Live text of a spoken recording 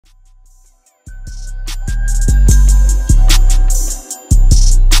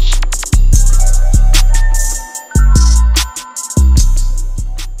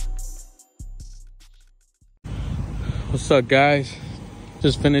What's up, guys?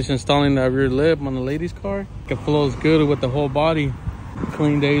 Just finished installing that rear lip on the lady's car. It flows good with the whole body.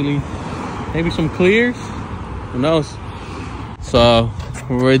 Clean daily. Maybe some clears. Who knows? So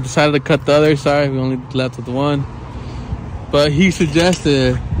we decided to cut the other side. We only left with one. But he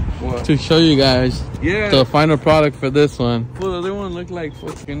suggested to show you guys the final product for this one. Well, the other one looked like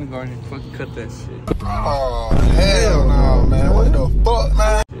fucking kindergarten. Fucking cut that shit. Oh, hell no, man. What the fuck,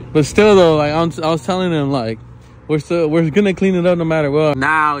 man? But still though, like I was telling him, like, we're gonna clean it up no matter what.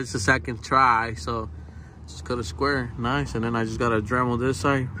 Now it's the second try, so just cut a square. Nice. And then I just gotta Dremel this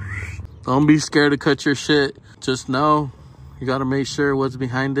side. Don't be scared to cut your shit. Just know you gotta make sure what's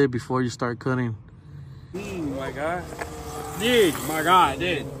behind it before you start cutting. My God. Dude, my God,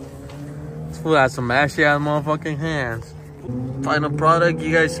 dude. This fool has some ashy ass motherfucking hands. Final product,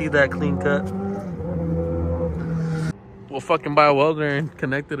 you guys see that clean cut? We'll fucking buy a welder and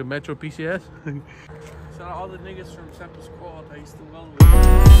connect it to Metro PCS. Shout out all the niggas from Sample Squad that used to weld with.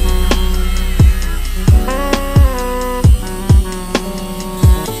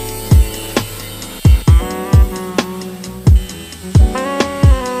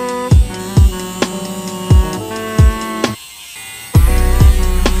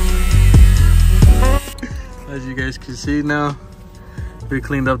 As you guys can see now, we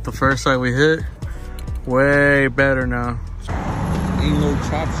cleaned up the first side we hit. Way better now. Aintlow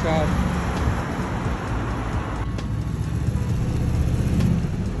chop shop.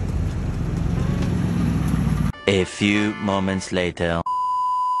 A few moments later.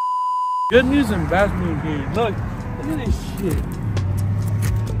 Good news and bad news here. Look at this shit.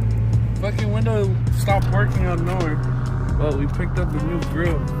 Fucking window stopped working out of nowhere. Well, we picked up a new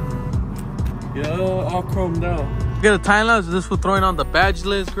grill. Yo, all chromed out. Get a time lapse. This was throwing on the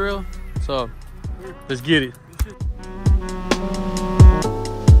badgeless grill. So let's get it.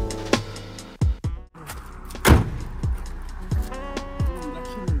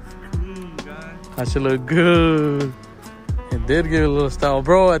 That should look good. It did give it a little style,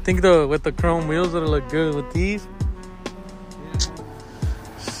 bro. I think with the chrome wheels it'll look good with these.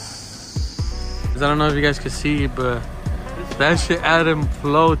 I don't know if you guys can see, but that shit added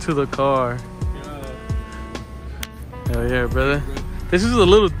flow to the car. Hell yeah, brother. This is the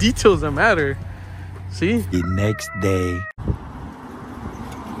little details that matter. See? The next day.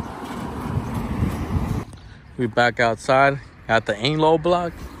 We back outside at the Aintlow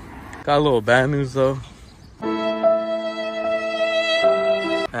block. Got a little bad news though. I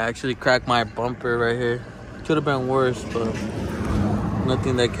actually cracked my bumper right here. Could have been worse, but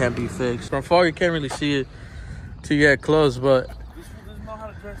nothing that can't be fixed. From far you can't really see it till you get close, but This doesn't know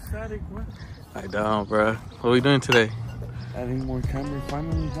how to drive static, what? I don't, bro. What are we doing today? Adding more Camber,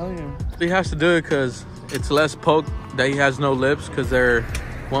 finally, hell yeah. He has to do it because it's less poke that he has no lips because they're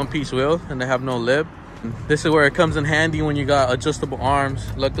one-piece wheel and they have no lip. This is where it comes in handy when you got adjustable arms.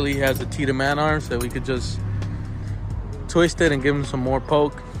 Luckily, he has a T-to-man arm, so we could just twist it and give him some more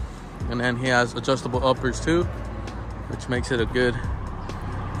poke. And then he has adjustable uppers too, which makes it a good,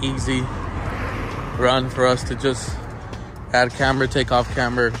 easy run for us to just add camber, take off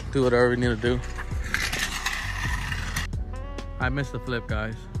camber, do whatever we need to do. I missed the flip,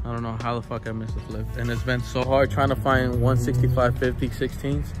 guys. I don't know how the fuck I missed the flip. And it's been so hard trying to find 165/50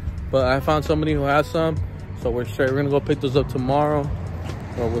 16s. But I found somebody who has some, so we're straight. We're gonna go pick those up tomorrow,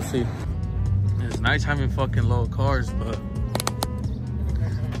 but we'll see. It's nice having fucking low cars, but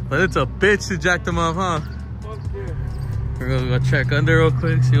it's a bitch to jack them up, huh? Fuck yeah. We're gonna go check under real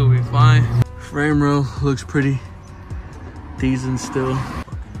quick, see what we find. Frame rail looks pretty decent still.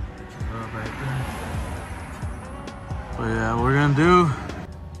 But yeah, what we're gonna do,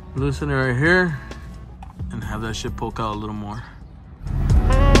 loosen it right here and have that shit poke out a little more.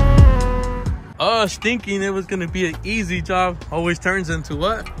 Thinking it was gonna be an easy job always turns into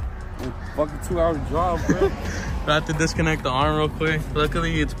what? A fucking 2-hour job, bro. I have to disconnect the arm real quick.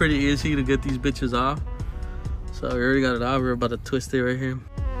 Luckily, it's pretty easy to get these bitches off. So we already got it off. We're about to twist it right here.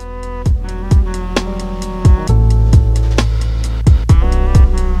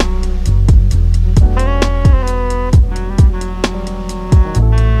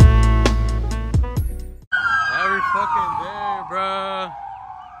 Every fucking day, bruh.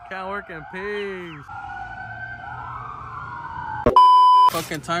 Can't work in peace.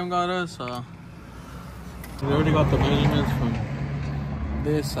 Fucking time got us, so we already got the measurements from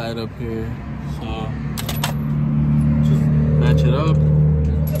this side up here, so just match it up.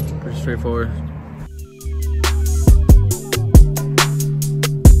 Pretty straightforward.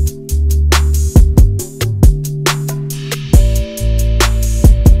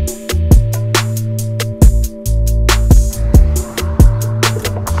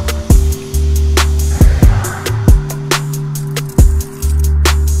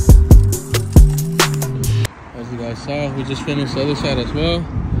 saw. We just finished the other side as well.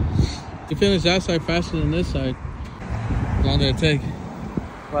 We finished that side faster than this side. How long did it take?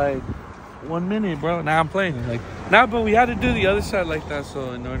 Like 1 minute, bro. Now I'm playing. Like, Nah, but we had to do the other side like that,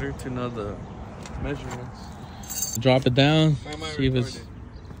 so in order to know the measurements. drop it down, see if it's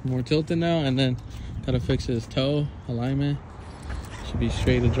more tilted now, and then gotta fix his toe alignment. Should be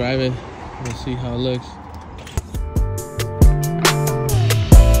straight to drive it. We'll see how it looks.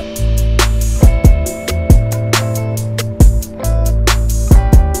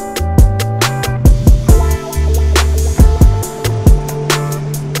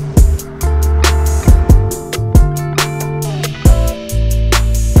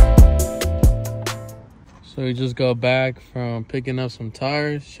 So we just got back from picking up some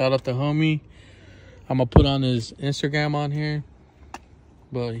tires. Shout out to homie. I'm gonna put on his Instagram on here,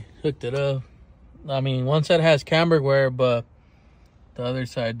 but he hooked it up. I mean, one side has camber wear, but the other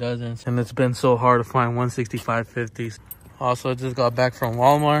side doesn't. And it's been so hard to find 165/50s. Also, just got back from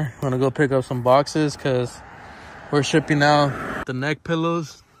Walmart. I'm gonna go pick up some boxes because we're shipping out the neck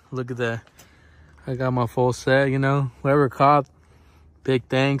pillows. Look at that. I got my full set, you know. Whoever caught, big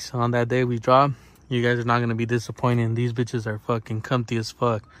thanks on that day we dropped. You guys are not gonna be disappointed. These bitches are fucking comfy as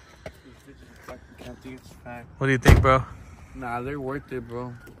fuck. These bitches are fucking comfy as fuck. What do you think, bro? Nah, they're worth it,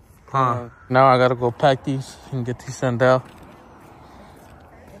 bro. Huh? Now I gotta go pack these and get these sent out.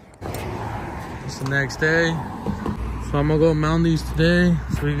 It's the next day. So I'm gonna go mount these today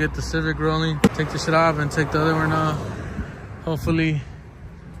so we get the Civic rolling. Take the shit off and take the other one off. Hopefully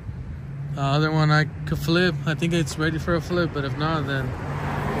the other one I could flip. I think it's ready for a flip, but if not, then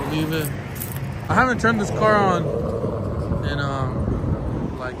we'll leave it. I haven't turned this car on in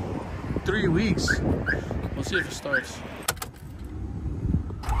like 3 weeks. We'll see if it starts.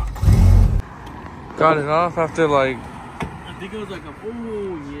 Got it off after like, I think it was like a,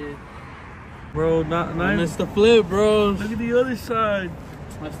 oh yeah. bro, not I missed the flip, bro. Look at the other side.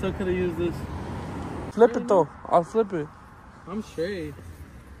 I still could have used this. Flip it though. I'll flip it. I'm straight.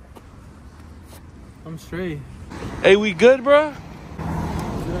 I'm straight. Hey, we good, bro? Good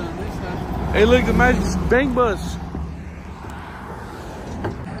on this side. Hey, look, the magic bang bus.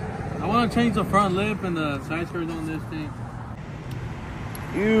 I want to change the front lip and the side skirts on this thing.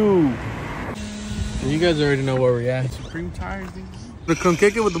 Ew. You guys already know where we're at. Supreme tires, dude. To come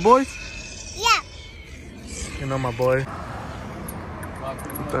kick it with the boys? Yeah. You know my boy.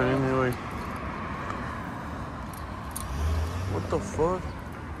 But anyway. What the fuck?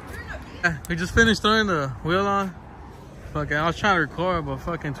 We just finished throwing the wheel on. Fucking, I was trying to record, but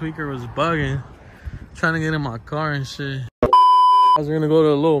fucking tweaker was bugging. Trying to get in my car and shit. I was gonna go to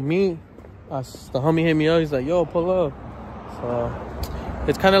a little meet. The homie hit me up. He's like, yo, pull up. So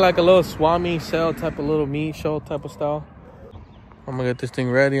it's kind of like a little swapmeet sale type of little meet show type of style. I'm gonna get this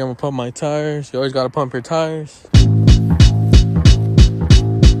thing ready. I'm gonna pump my tires. You always gotta pump your tires.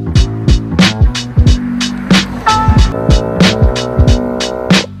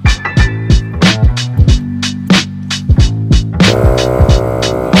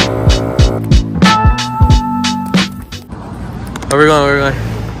 Where we going? Where we going?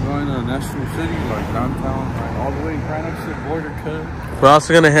 Going to National City, like downtown, like all the way right next to the border cut. We're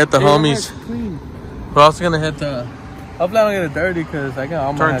also gonna hit the Hey, homies. that's clean. We're also gonna hit the. Hopefully I don't get it dirty because I got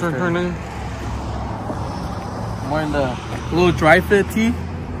all my Turn in. I'm wearing the little dry fit tee,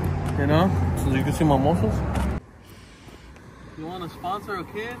 you know, so you can see my muscles. You want to sponsor a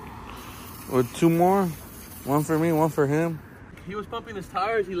kid? With 2 more. 1 for me, 1 for him. He was pumping his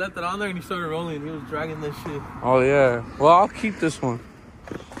tires, he left it on there and he started rolling. He was dragging this shit. Oh, yeah. Well, I'll keep this one.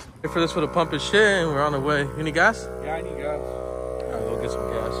 Wait for this one to pump his shit and we're on the way. You need gas? Yeah, I need gas. Alright, go get some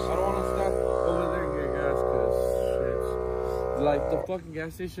gas. I don't want to stop over there and get gas because shit. Like, the fucking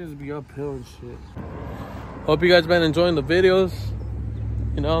gas stations be uphill and shit. Hope you guys been enjoying the videos.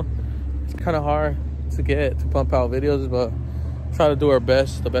 You know, it's kind of hard to pump out videos, but try to do our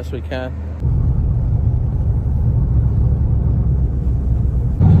best, the best we can.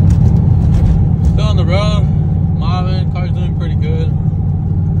 Still on the road. Marvin, car's doing pretty good.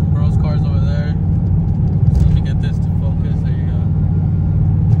 Bro's car's over there. So let me get this to focus. There you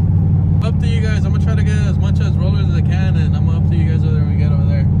go. Up to you guys. I'm gonna try to get as much as rollers as I can, and I'm up to you guys over there when we get over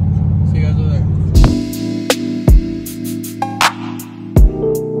there. See you guys over there.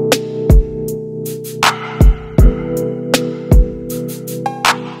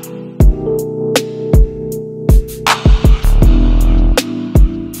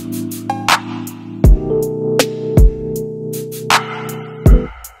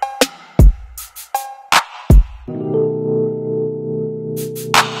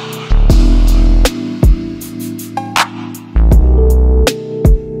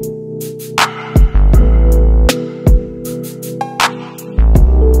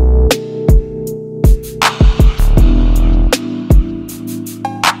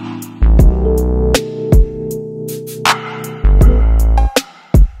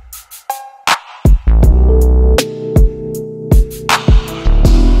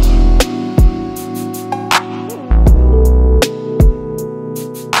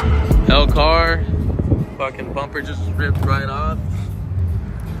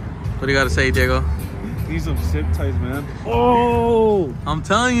 What do you got to say, Diego? Need some zip ties, man. Oh! I'm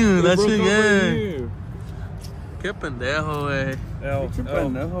telling you, that shit, yeah. Here. Que pendejo, wey.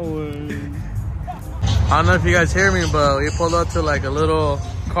 Pendejo, wey. I don't know if you guys hear me, but we pulled up to like a little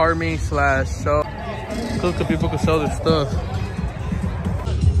car meet / show. Cool, so people can sell their stuff.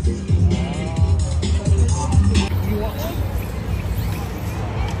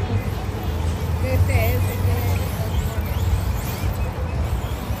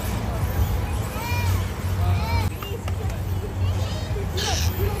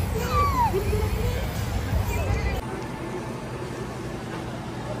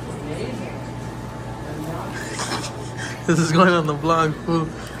 This is going on the vlog, fool.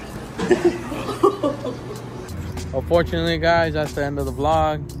 Unfortunately, guys, that's the end of the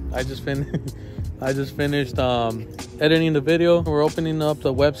vlog. I just finished editing the video. We're opening up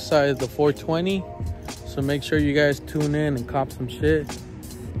the website, the 420. So make sure you guys tune in and cop some shit,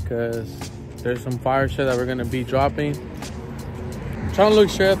 because there's some fire shit that we're gonna be dropping. I'm trying to look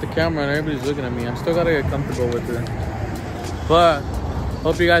straight at the camera and everybody's looking at me. I still gotta get comfortable with it. But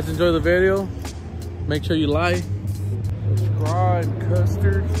hope you guys enjoy the video. Make sure you like, subscribe,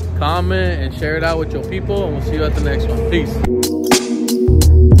 custard, comment, and share it out with your people. And we'll see you at the next one. Peace.